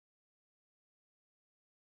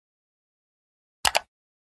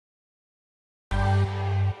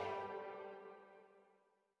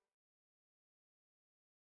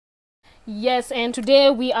Yes, and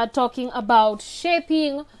today we are talking about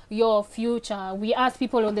shaping your future. We ask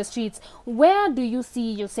people on the streets, where do you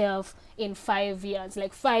see yourself in 5 years?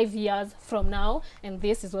 Like 5 years from now. And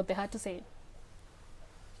this is what they had to say.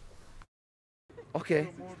 Okay.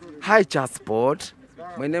 Hi, Pesa Spot.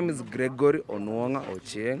 My name is Gregory Onwanga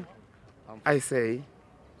Ochieng. I say,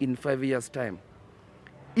 in 5 years' time,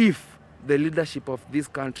 if the leadership of this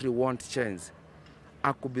country won't change,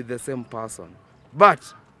 I could be the same person.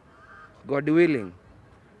 But, God willing,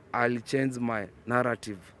 I'll change my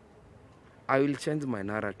narrative. I will change my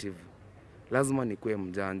narrative. Lazima nikuwe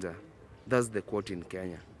mjanja. That's the quote in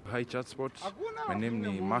Kenya. Hi Chatspot, my name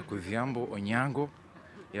is Marco Dhiambo Onyango.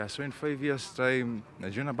 Yeah, so in 5 years time,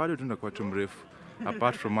 najiona bado tu ndakuwa tu mrefu.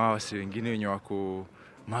 Apart from hawa si wengine wenye wako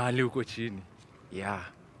mahali huko chini. Yeah.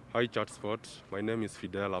 Hi Chatspot, my name is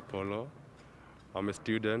Fidel Apollo. I'm a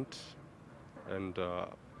student, and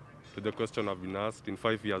to the question I've been asked, in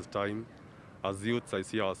 5 years' time, as youths I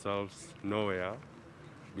see ourselves nowhere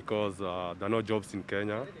because there are no jobs in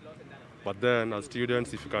Kenya. But then as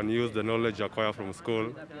students, if you can use the knowledge you acquire from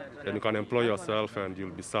school, then you can employ yourself and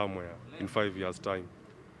you'll be somewhere in 5 years' time.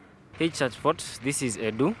 Hey Chatspot, this is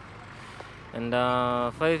Edu. And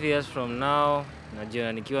 5 years from now,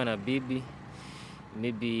 najiona nikiwa na bibi,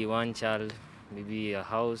 maybe one child, maybe a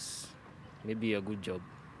house, maybe a good job.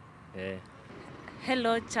 Yeah.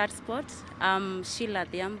 Hello, Chatspot. I'm Sheila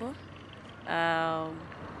Dhiambo.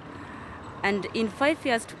 And in 5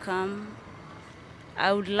 years to come,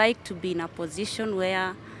 I would like to be in a position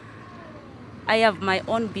where I have my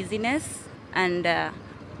own business and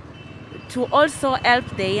to also help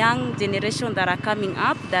the young generation that are coming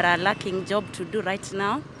up that are lacking job to do right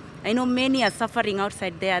now. I know many are suffering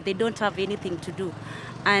outside there. They don't have anything to do.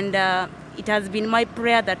 And it has been my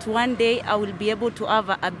prayer that one day I will be able to have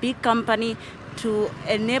a big company to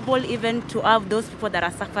enable even to have those people that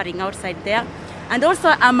are suffering outside there. And also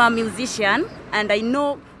I'm a musician, and I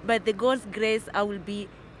know by the God's grace I will be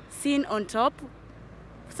seen on top,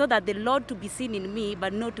 so that the Lord to be seen in me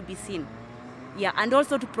but not to be seen. Yeah, and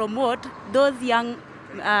also to promote those young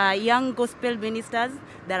gospel ministers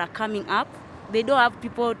that are coming up. They don't have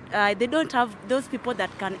people, they don't have those people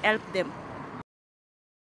that can help them.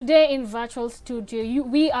 Today in virtual studio,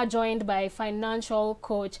 we are joined by financial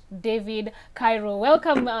coach David Cairo.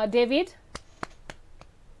 Welcome, David.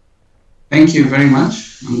 Thank you very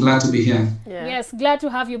much. I'm glad to be here. Yeah. Yes, glad to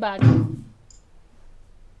have you back.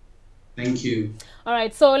 Thank you. All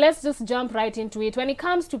right, so let's just jump right into it. When it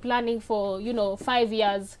comes to planning for, 5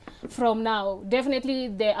 years from now,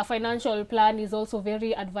 definitely a financial plan is also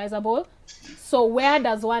very advisable. So where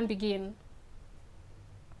does one begin?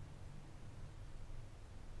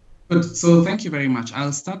 Good. So thank you very much.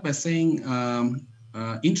 I'll start by saying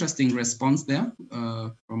interesting response there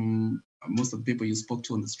from most of the people you spoke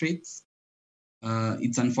to on the streets.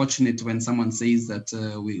 It's unfortunate when someone says that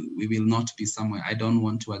we will not be somewhere. I don't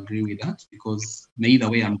want to agree with that, because either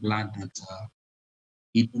way, I'm glad that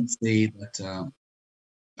he didn't say that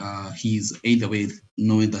he's either way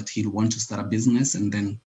knowing that he'll want to start a business and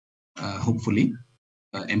then hopefully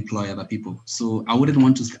employ other people. So I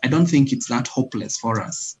don't think it's that hopeless for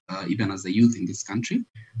us, even as a youth in this country.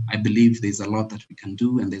 I believe there's a lot that we can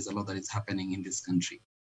do, and there's a lot that is happening in this country.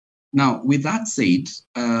 Now, with that said,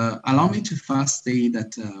 allow me to first say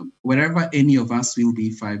that wherever any of us will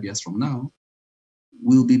be 5 years from now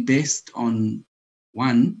will be based on,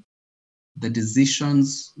 one, the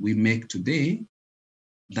decisions we make today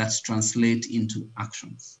that translate into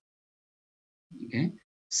actions. Okay,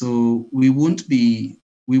 so we'll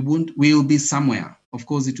be somewhere. Of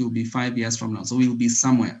course, it will be 5 years from now, so we'll be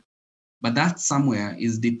somewhere. But that somewhere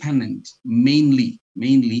is dependent mainly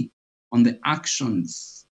on the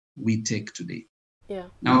actions we take today. Yeah.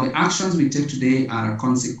 Now, the actions we take today are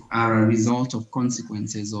a result of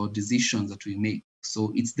consequences or decisions that we make.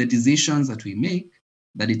 So it's the decisions that we make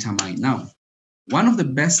that determine. Now, one of the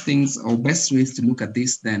best things or best ways to look at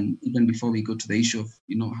this, then, even before we go to the issue of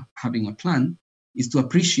having a plan, is to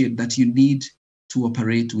appreciate that you need to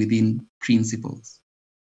operate within principles.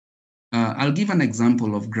 I'll give an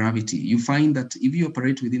example of gravity. You find that if you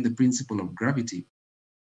operate within the principle of gravity,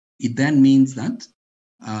 it then means that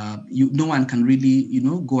no one can really,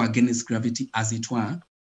 go against gravity, as it were,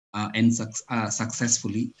 and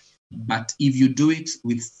successfully. But if you do it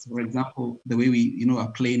with, for example, the way a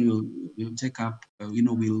plane will take up,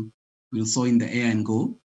 we'll soar in the air and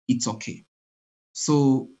go, it's okay.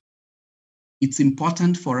 So it's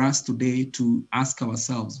important for us today to ask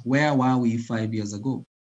ourselves, where were we 5 years ago?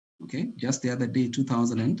 Okay, just the other day,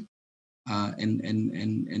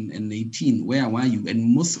 2018, where were you?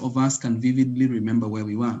 And most of us can vividly remember where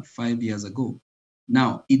we were 5 years ago.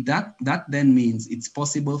 Now, that then means it's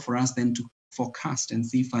possible for us then to forecast and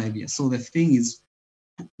see 5 years. So the thing is,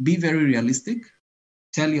 be very realistic.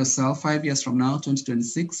 Tell yourself 5 years from now,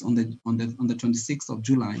 2026, on the 26th of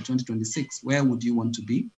July, 2026, where would you want to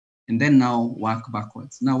be? And then now work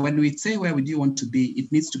backwards. Now, when we say where would you want to be,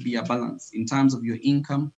 it needs to be a balance in terms of your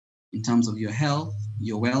income, in terms of your health,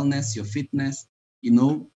 your wellness, your fitness,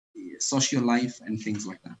 social life and things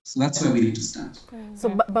like that. So that's where we need to start. So,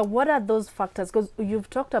 but what are those factors? Because you've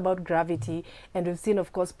talked about gravity, and we've seen,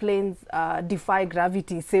 of course, planes defy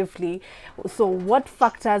gravity safely. So what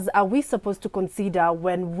factors are we supposed to consider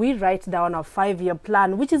when we write down a 5-year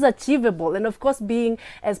plan, which is achievable, and of course being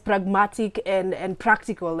as pragmatic and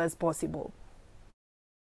practical as possible?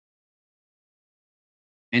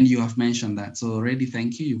 And you have mentioned that. So already,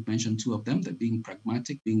 thank you. You've mentioned two of them, that being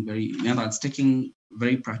pragmatic, being very, that's taking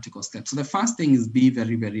very practical steps. So the first thing is be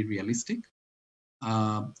very, very realistic.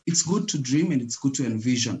 It's good to dream and it's good to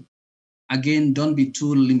envision. Again, don't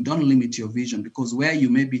limit your vision, because where you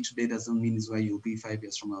may be today doesn't mean is where you'll be 5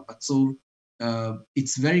 years from now. But so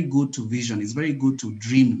it's very good to vision. It's very good to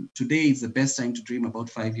dream. Today is the best time to dream about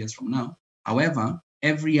 5 years from now. However,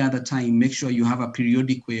 every other time, make sure you have a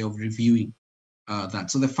periodic way of reviewing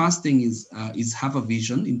that. So the first thing is have a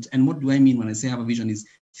vision. And what do I mean when I say have a vision is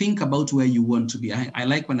think about where you want to be. I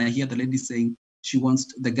like when I hear the lady saying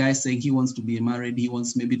the guy saying he wants to be married, he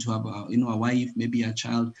wants maybe to have a wife, maybe a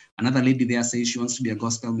child. Another lady there says she wants to be a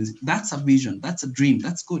gospel music. That's a vision. That's a dream.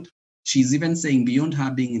 That's good. She's even saying beyond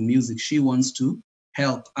her being in music, she wants to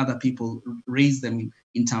help other people, raise them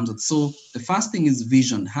in terms of. So the first thing is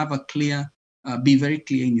vision. Have a clear. Be very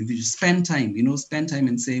clear in your vision. Spend time, spend time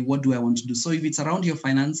and say, what do I want to do? So if it's around your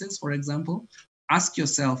finances, for example, ask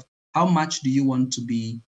yourself, how much do you want to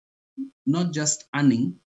be not just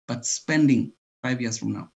earning, but spending 5 years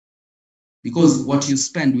from now? Because what you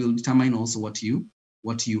spend will determine also what you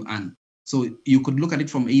earn. So you could look at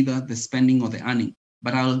it from either the spending or the earning.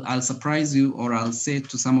 But I'll surprise you, or I'll say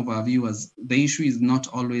to some of our viewers, the issue is not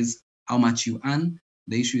always how much you earn.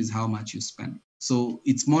 The issue is how much you spend. So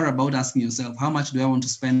it's more about asking yourself, how much do I want to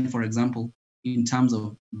spend, for example, in terms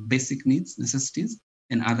of basic needs, necessities,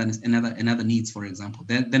 and other needs, for example.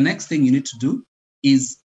 The next thing you need to do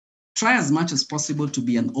is try as much as possible to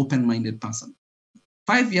be an open-minded person.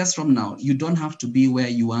 5 years from now, you don't have to be where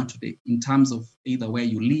you are today in terms of either where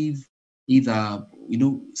you live, either,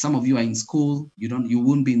 some of you are in school, you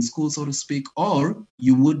wouldn't be in school, so to speak, or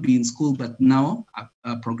you would be in school, but now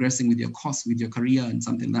progressing with your course, with your career and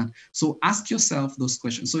something like that. So ask yourself those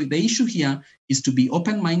questions. So the issue here is to be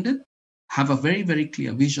open-minded, have a very, very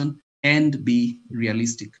clear vision, and be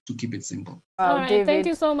realistic, to keep it simple. All right, David. thank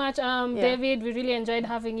you so much, David. We really enjoyed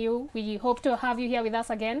having you. We hope to have you here with us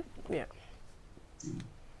again. Yeah.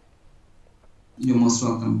 You're most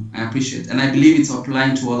welcome. I appreciate it. And I believe it's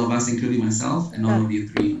applying to all of us, including myself and all of you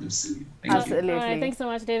three in the studio. Thank Absolutely. you. All right, thanks so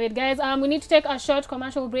much, David. Guys, we need to take a short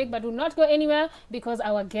commercial break, but do not go anywhere because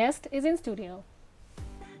our guest is in studio.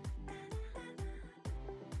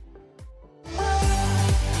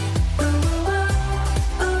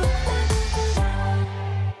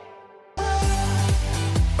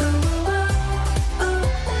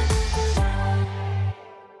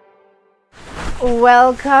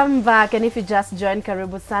 Welcome back, and if you just joined,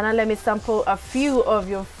 karibu sana. Let me sample a few of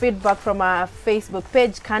your feedback from our Facebook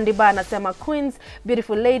page. Kandiba anasema, Queens,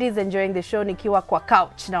 beautiful ladies, enjoying the show nikiwa kwa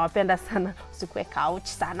couch. Na wapenda sana, usikwe couch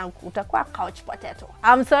sana, utakuwa couch potato.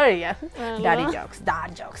 I'm sorry, yeah.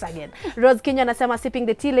 Dad jokes again. Rose Kinyo anasema, sipping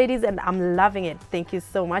the tea ladies, and I'm loving it. Thank you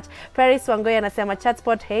so much. Paris Wangoya anasema, chat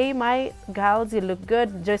spot, hey my girls, you look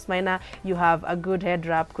good. Joyce Maina, you have a good head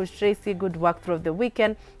wrap. Kush Tracy, good work throughout the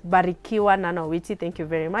weekend. Barikiwa Nano Witi, thank you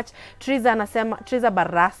very much. Triza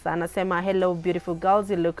Barasa anasema, hello beautiful girls,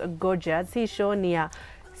 you look gorgeous. Hii show ni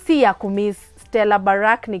si ya kumiss. Stella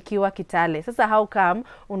Barak nikiwa Kitale. Sasa how come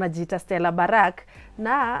unajiita Stella Barak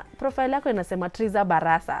na profile yako inasema Triza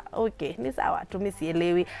Barasa? Okay, ni sawa,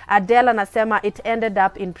 tumisielewi. Adela anasema, it ended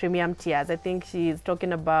up in premium tiers. I think she's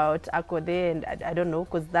talking about Akode, and I don't know,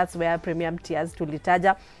 because that's where premium tiers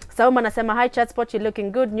tulitaja. Saum anasema, hi chat spot, you're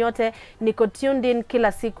looking good nyote. Niko tuned in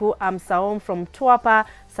kila siku. I'm Saum from Tuapa.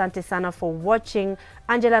 Sante sana for watching.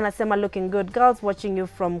 Angela anasema, looking good girls, watching you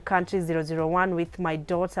from country 001 with my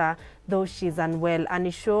daughter, though she's unwell.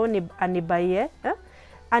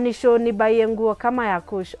 Anisho nibaye nguo kama ya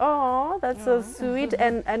Kush. Oh, that's so sweet.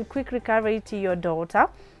 And quick recovery to your daughter.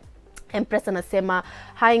 Empress anasema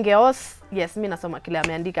hi girls. Yes, mi nasoma kile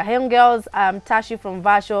ameandika. Hey girls, I'm Tashi from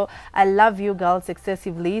Vasho. I love you girls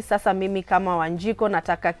excessively. Sasa mimi kama Wanjiko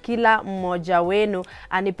nataka kila mmoja wenu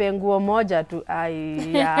anipe nguo moja tu.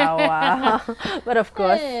 Ayawa. But of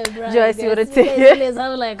course, Hey, Joyce, you would take it. It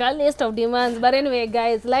sounds like a list of demands. But anyway,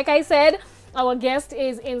 guys, like I said, our guest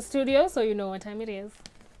is in studio, so you know what time it is.